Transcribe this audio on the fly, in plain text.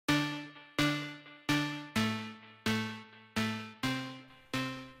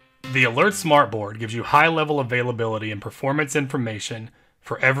The Alert Smartboard gives you high-level availability and performance information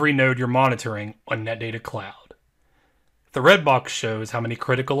for every node you're monitoring on Netdata Cloud. The red box shows how many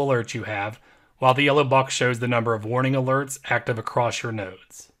critical alerts you have, while the yellow box shows the number of warning alerts active across your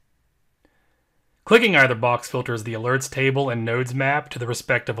nodes. Clicking either box filters the alerts table and nodes map to the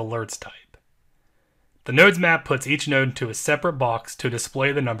respective alerts type. The nodes map puts each node into a separate box to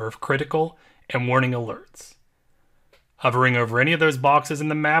display the number of critical and warning alerts. Hovering over any of those boxes in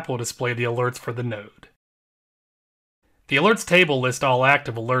the map will display the alerts for the node. The alerts table lists all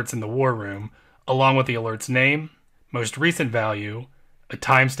active alerts in the war room, along with the alert's name, most recent value, a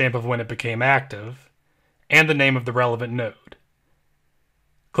timestamp of when it became active, and the name of the relevant node.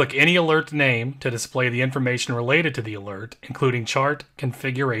 Click any alert name to display the information related to the alert, including chart,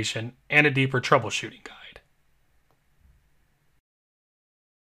 configuration, and a deeper troubleshooting guide.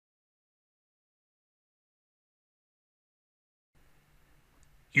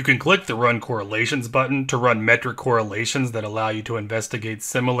 You can click the Run Correlations button to run metric correlations that allow you to investigate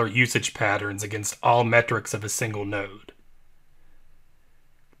similar usage patterns against all metrics of a single node.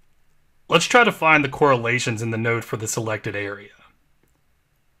 Let's try to find the correlations in the node for the selected area.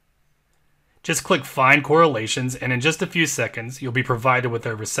 Just click Find Correlations, and in just a few seconds, you'll be provided with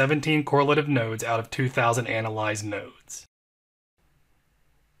over 17 correlative nodes out of 2,000 analyzed nodes.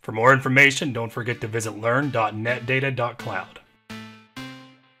 For more information, don't forget to visit learn.netdata.cloud.